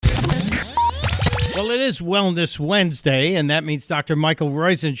Well, it is Wellness Wednesday, and that means Dr. Michael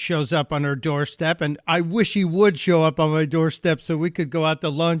Roizen shows up on our doorstep. And I wish he would show up on my doorstep so we could go out to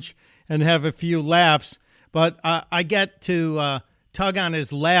lunch and have a few laughs. But I get to tug on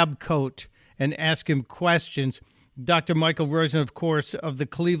his lab coat and ask him questions. Dr. Michael Roizen, of course, of the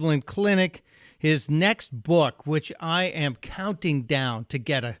Cleveland Clinic. His next book, which I am counting down to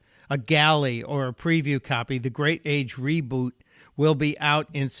get a galley or a preview copy, The Great Age Reboot, will be out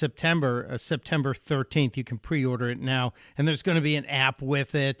in September, September 13th. You can pre-order it now, and there's going to be an app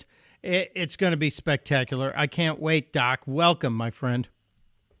with it. It's going to be spectacular. I can't wait, Doc. Welcome, my friend.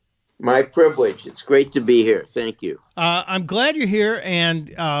 My privilege. It's great to be here. Thank you. I'm glad you're here.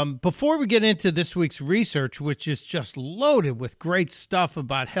 And before we get into this week's research, which is just loaded with great stuff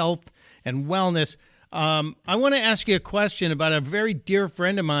about health and wellness, I want to ask you a question about a very dear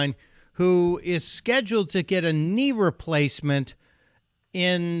friend of mine who is scheduled to get a knee replacement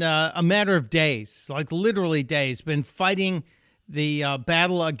in a matter of days, like literally days. Been fighting the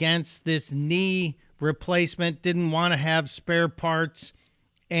battle against this knee replacement, didn't want to have spare parts.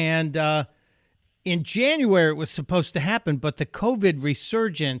 And in January, it was supposed to happen, but the COVID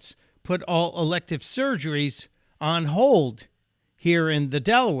resurgence put all elective surgeries on hold here in the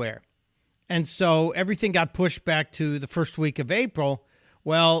Delaware. And so everything got pushed back to the first week of April.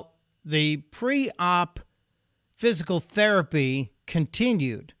 Well, the pre-op physical therapy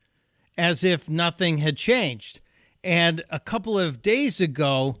continued as if nothing had changed. And a couple of days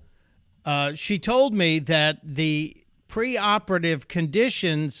ago, she told me that the preoperative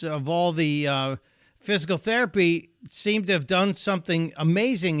conditions of all the physical therapy seemed to have done something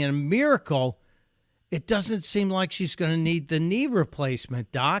amazing and a miracle. It doesn't seem like she's going to need the knee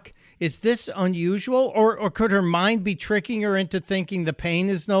replacement, Doc. Is this unusual, or could her mind be tricking her into thinking the pain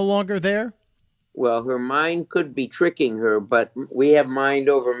is no longer there? Well, her mind could be tricking her, but we have mind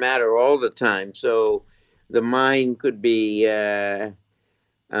over matter all the time. So the mind could be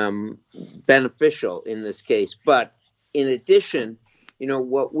beneficial in this case. But in addition,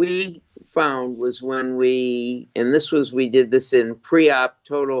 what we found was we did this in pre-op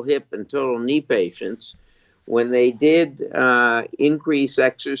total hip and total knee patients, when they did increase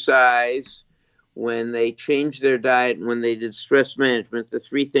exercise, when they changed their diet, and when they did stress management, the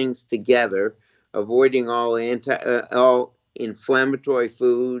three things together, avoiding all inflammatory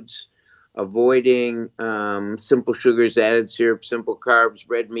foods, avoiding simple sugars, added syrup, simple carbs,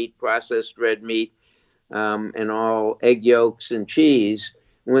 red meat, processed red meat, and all egg yolks and cheese.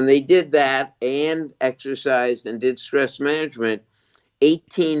 When they did that and exercised and did stress management,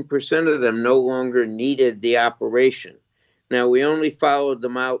 18% of them no longer needed the operation. Now, we only followed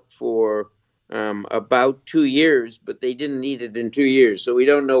them out for about 2 years, but they didn't need it in 2 years. So we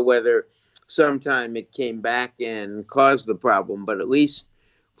don't know whether sometime it came back and caused the problem, but at least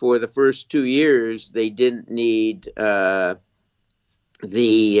for the first 2 years, they didn't need the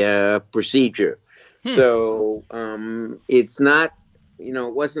procedure. So it's not,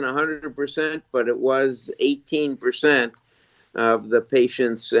 it wasn't 100%, but it was 18% of the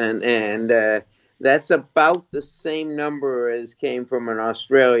patients, and that's about the same number as came from an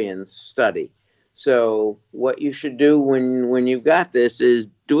Australian study. So what you should do when you've got this is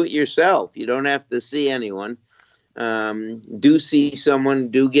do it yourself. You don't have to see anyone. Do see someone.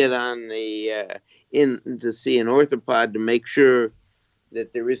 Do get on in to see an orthopod to make sure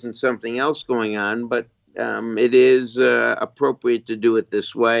that there isn't something else going on. But it is appropriate to do it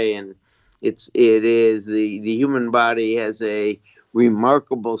this way, and it is the human body has a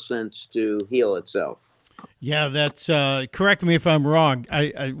remarkable sense to heal itself. Yeah, that's correct me if I'm wrong.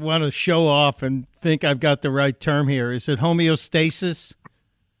 I want to show off and think I've got the right term here. Is it homeostasis?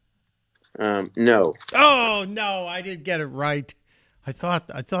 No. Oh no, I didn't get it right. I thought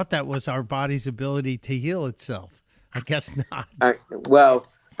that was our body's ability to heal itself. I guess not. Well,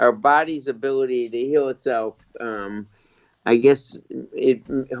 our body's ability to heal itself. I guess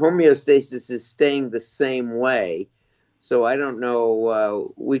homeostasis is staying the same way. So I don't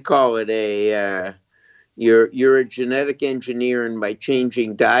know. We call it you're a genetic engineer, and by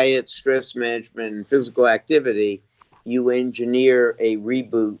changing diet, stress management, and physical activity, you engineer a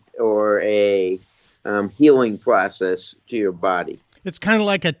reboot or a healing process to your body. It's kind of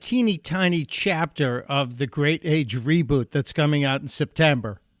like a teeny tiny chapter of the Great Age Reboot that's coming out in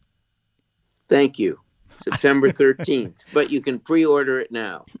September. Thank you. September 13th, but you can pre-order it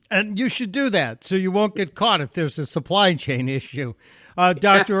now. And you should do that so you won't get caught if there's a supply chain issue.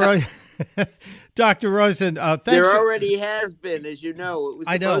 Dr. Dr. Roizen, thanks. There already has been, as you know. It was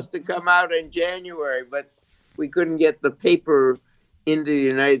supposed to come out in January, but we couldn't get the paper into the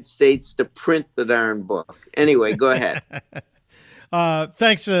United States to print the darn book. Anyway, go ahead.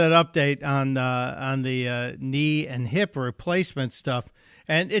 Thanks for that update on the knee and hip replacement stuff.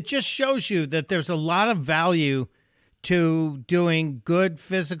 And it just shows you that there's a lot of value to doing good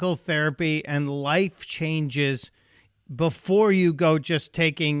physical therapy and life changes before you go just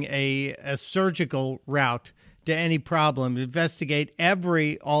taking a surgical route to any problem. Investigate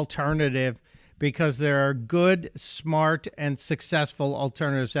every alternative because there are good, smart, and successful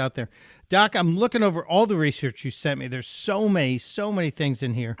alternatives out there. Doc, I'm looking over all the research you sent me. There's so many things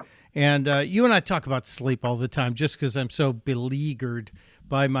in here. And you and I talk about sleep all the time just because I'm so beleaguered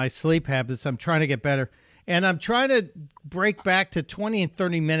by my sleep habits. I'm trying to get better. And I'm trying to break back to 20 and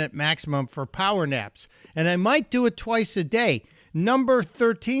 30-minute maximum for power naps. And I might do it twice a day. Number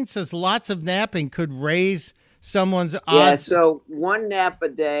 13 says lots of napping could raise someone's odds. Yeah, so one nap a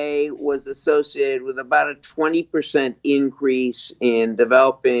day was associated with about a 20% increase in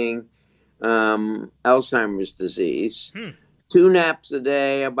developing Alzheimer's disease. 2 naps a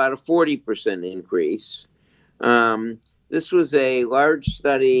day, about a 40% increase. This was a large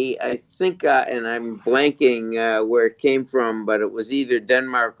study, I think, and I'm blanking where it came from, but it was either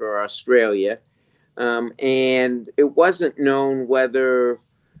Denmark or Australia. And it wasn't known whether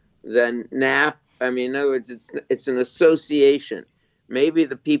the nap, in other words, it's an association. Maybe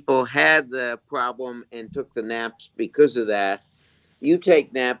the people had the problem and took the naps because of that. You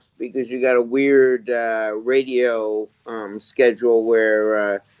take naps because you got a weird radio schedule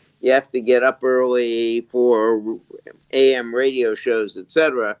where you have to get up early for AM radio shows,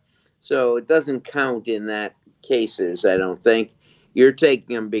 etc. So it doesn't count in that cases, I don't think. You're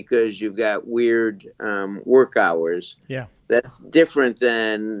taking them because you've got weird work hours. Yeah. That's different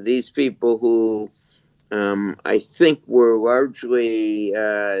than these people who I think were largely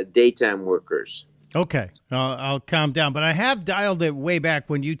daytime workers. Okay, I'll calm down. But I have dialed it way back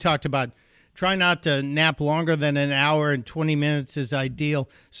when you talked about try not to nap longer than an hour and 20 minutes is ideal.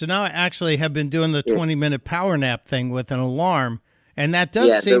 So now I actually have been doing the 20-minute power nap thing with an alarm. And that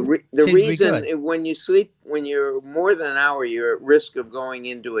does seem the seem reason to be good. when you sleep, when you're more than an hour, you're at risk of going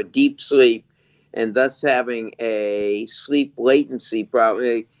into a deep sleep and thus having a sleep latency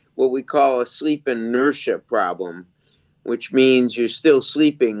problem, what we call a sleep inertia problem, which means you're still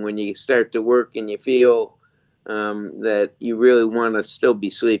sleeping when you start to work and you feel that you really want to still be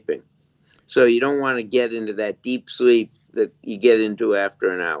sleeping. So you don't want to get into that deep sleep that you get into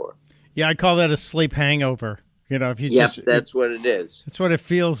after an hour. Yeah, I call that a sleep hangover. You know, if you that's what it is. That's what it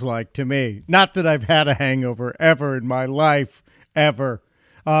feels like to me. Not that I've had a hangover ever in my life, ever.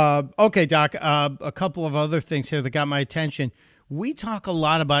 Okay, Doc, a couple of other things here that got my attention. We talk a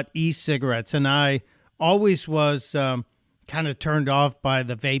lot about e-cigarettes, and I always was kind of turned off by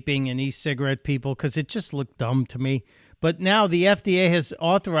the vaping and e-cigarette people because it just looked dumb to me. But now the FDA has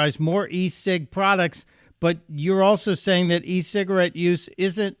authorized more e-cig products, but you're also saying that e-cigarette use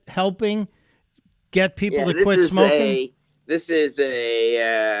isn't helping get people to quit smoking? We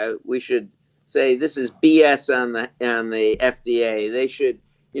should say this is BS on the FDA. They should,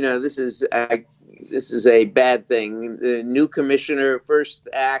 this is a bad thing. The new commissioner first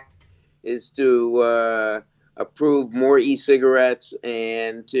act is to approve more e-cigarettes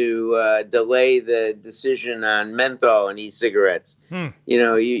and to delay the decision on menthol and e-cigarettes.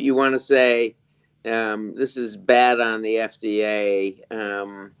 You want to say this is bad on the FDA.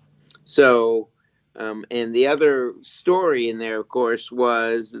 And the other story in there, of course,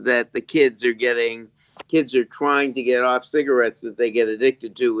 was that the kids are trying to get off cigarettes that they get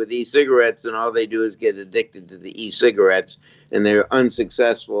addicted to with e-cigarettes, and all they do is get addicted to the e-cigarettes, and they're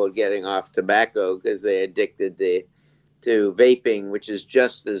unsuccessful at getting off tobacco because they're addicted to vaping, which is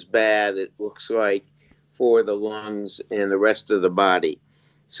just as bad, it looks like, for the lungs and the rest of the body.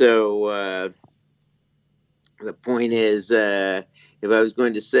 So the point is, if I was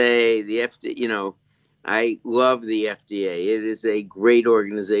going to say the FDA, I love the FDA. It is a great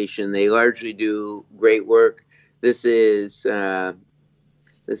organization. They largely do great work. This is,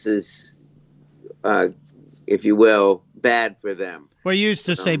 if you will, bad for them. Well, you used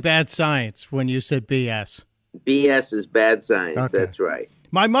to say bad science when you said BS. BS is bad science. Okay. That's right.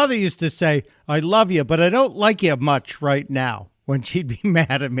 My mother used to say, I love you, but I don't like you much right now, when she'd be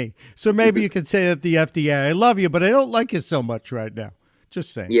mad at me. So maybe you could say at the FDA, I love you, but I don't like you so much right now.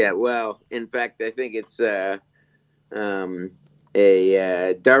 Just saying. Yeah, well, in fact, I think it's a dark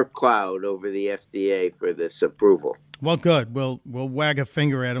cloud over the FDA for this approval. Well, good. We'll wag a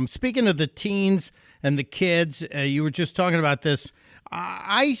finger at them. Speaking of the teens and the kids, you were just talking about this.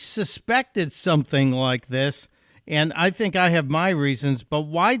 I suspected something like this, and I think I have my reasons, but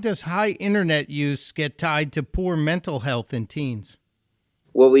why does high internet use get tied to poor mental health in teens?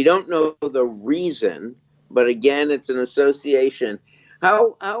 Well, we don't know the reason, but again, it's an association.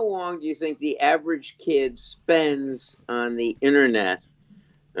 How long do you think the average kid spends on the internet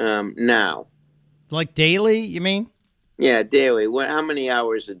now? Like daily, you mean? Yeah, daily. How many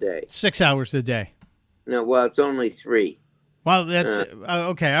hours a day? 6 hours a day. No, well, it's only 3. Well, that's Uh,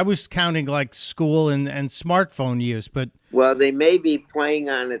 okay. I was counting like school and smartphone use, but well, they may be playing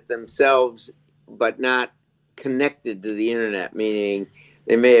on it themselves, but not connected to the internet. Meaning,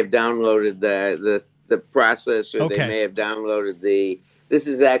 they may have downloaded the processor. They okay. may have downloaded the. This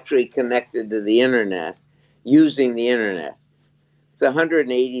is actually connected to the internet, using the internet. It's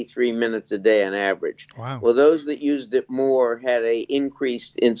 183 minutes a day on average. Wow. Well, those that used it more had a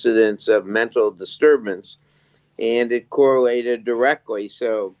increased incidence of mental disturbance, and it correlated directly.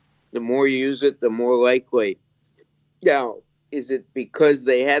 So the more you use it, the more likely. Now, is it because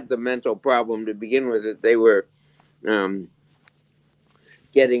they had the mental problem to begin with that they were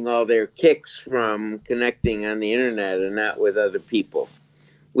getting all their kicks from connecting on the internet and not with other people?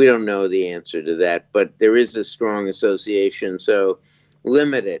 We don't know the answer to that, but there is a strong association. So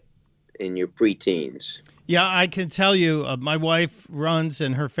limit it in your preteens. Yeah, I can tell you, my wife runs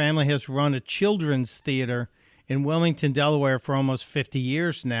and her family has run a children's theater in Wilmington, Delaware for almost 50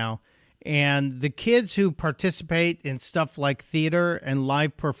 years now. And the kids who participate in stuff like theater and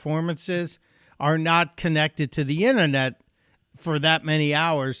live performances are not connected to the internet for that many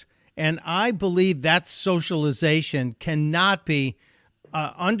hours. And I believe that socialization cannot be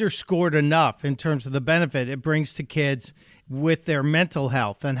underscored enough in terms of the benefit it brings to kids with their mental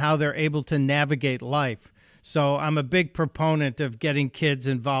health and how they're able to navigate life. So I'm a big proponent of getting kids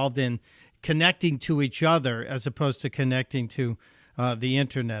involved in connecting to each other as opposed to connecting to the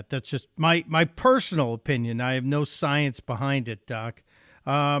internet. That's just my personal opinion. I have no science behind it, Doc.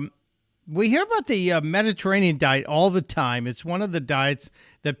 We hear about the Mediterranean diet all the time. It's one of the diets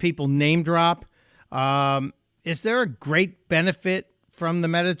that people name drop. Is there a great benefit from the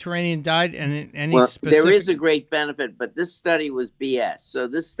Mediterranean diet and any specific? There is a great benefit, but this study was BS. So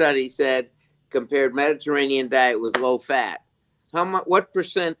this study said compared Mediterranean diet with low fat. What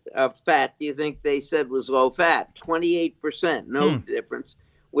percent of fat do you think they said was low fat? 28%, no difference,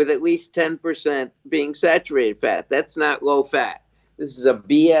 with at least 10% being saturated fat. That's not low fat. This is a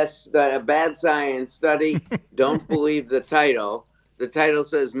BS, a bad science study. Don't believe the title. The title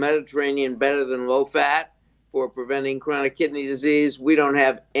says Mediterranean better than low fat for preventing chronic kidney disease. We don't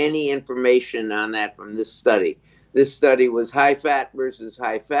have any information on that from this study. This study was high fat versus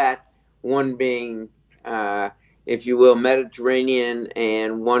high fat, one being, if you will, Mediterranean,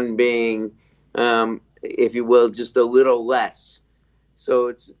 and one being, if you will, just a little less. So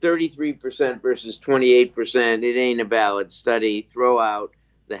it's 33% versus 28%. It ain't a valid study. Throw out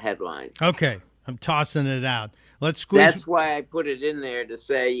the headline. Okay, I'm tossing it out. Let's squeeze. That's why I put it in there to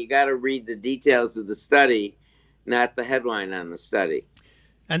say you got to read the details of the study, not the headline on the study.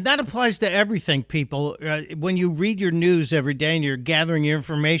 And that applies to everything, people. When you read your news every day and you're gathering your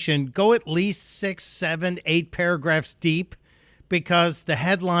information, go at least 6, 7, 8 paragraphs deep, because the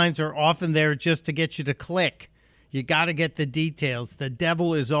headlines are often there just to get you to click. You got to get the details. The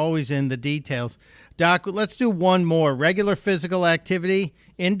devil is always in the details. Doc, let's do one more. Regular physical activity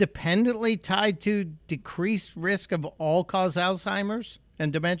independently tied to decreased risk of all-cause Alzheimer's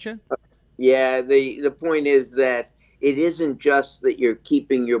and dementia? Yeah, the point is that it isn't just that you're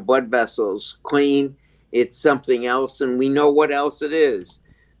keeping your blood vessels clean. It's something else, and we know what else it is.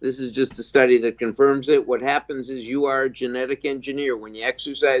 This is just a study that confirms it. What happens is you are a genetic engineer. When you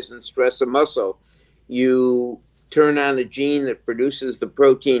exercise and stress a muscle, you turn on a gene that produces the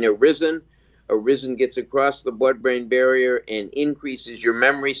protein arisen. Arisen gets across the blood-brain barrier and increases your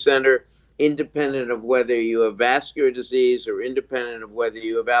memory center, independent of whether you have vascular disease or independent of whether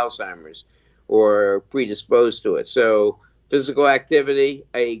you have Alzheimer's or predisposed to it. So physical activity,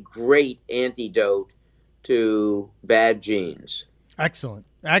 a great antidote to bad genes. Excellent.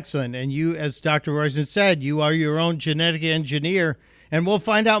 Excellent. And you, as Dr. Roizen said, you are your own genetic engineer, and we'll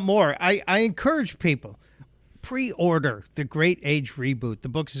find out more. I encourage people, pre-order The Great Age Reboot. The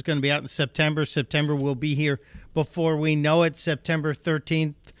book is going to be out in September. September will be here before we know it. September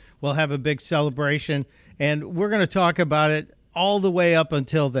 13th, we'll have a big celebration, and we're going to talk about it all the way up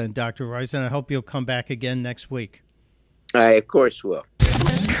until then, Dr. Roizen. I hope you'll come back again next week. I, of course, will.